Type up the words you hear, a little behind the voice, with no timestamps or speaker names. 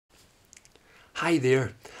Hi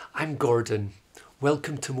there, I'm Gordon.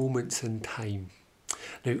 Welcome to Moments in Time.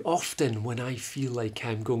 Now, often when I feel like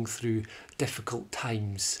I'm going through difficult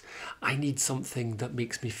times, I need something that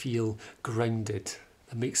makes me feel grounded,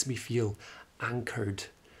 that makes me feel anchored,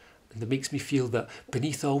 and that makes me feel that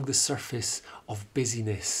beneath all the surface of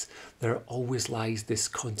busyness, there always lies this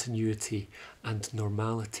continuity and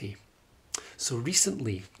normality. So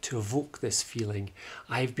recently, to evoke this feeling,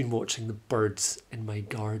 I've been watching the birds in my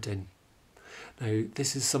garden. Now,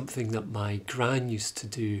 this is something that my gran used to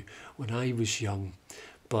do when I was young,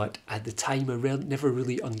 but at the time I never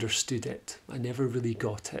really understood it. I never really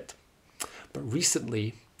got it. But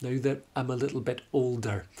recently, now that I'm a little bit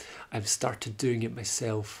older, I've started doing it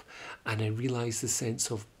myself, and I realise the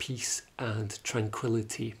sense of peace and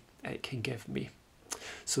tranquility it can give me.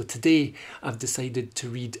 So today I've decided to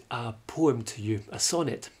read a poem to you, a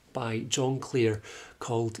sonnet by John Clare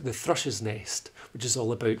called The Thrushes Nest, which is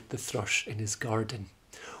all about the thrush in his garden.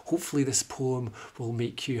 Hopefully this poem will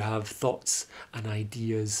make you have thoughts and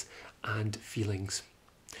ideas and feelings.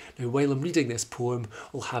 Now, while I'm reading this poem,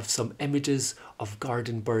 we'll have some images of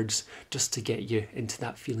garden birds just to get you into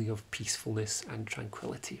that feeling of peacefulness and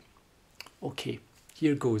tranquility. Okay,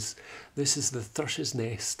 here goes. This is The Thrushes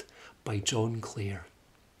Nest by John Clare.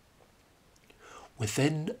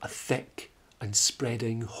 Within a thick and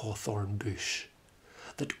spreading hawthorn bush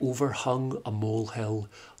that overhung a molehill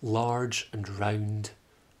large and round,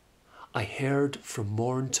 I heard from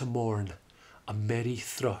morn to morn a merry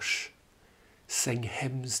thrush sing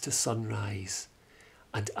hymns to sunrise,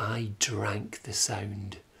 and I drank the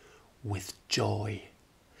sound with joy.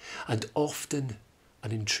 And often,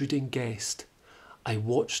 an intruding guest, I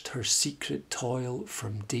watched her secret toil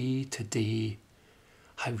from day to day,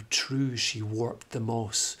 how true she warped the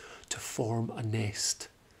moss to form a nest,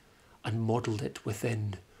 and modelled it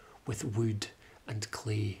within with wood and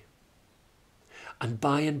clay. And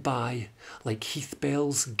by, like heath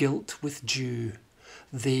bells gilt with dew,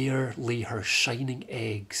 there lay her shining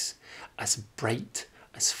eggs, as bright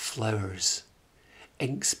as flowers,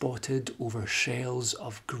 ink-spotted over shells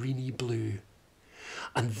of greeny blue.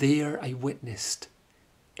 And there I witnessed,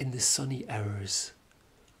 in the sunny hours,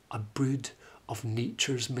 a brood of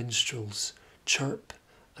nature's minstrels chirp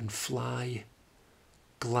and fly,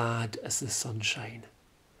 glad as the sunshine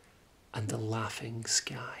and the laughing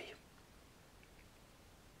sky.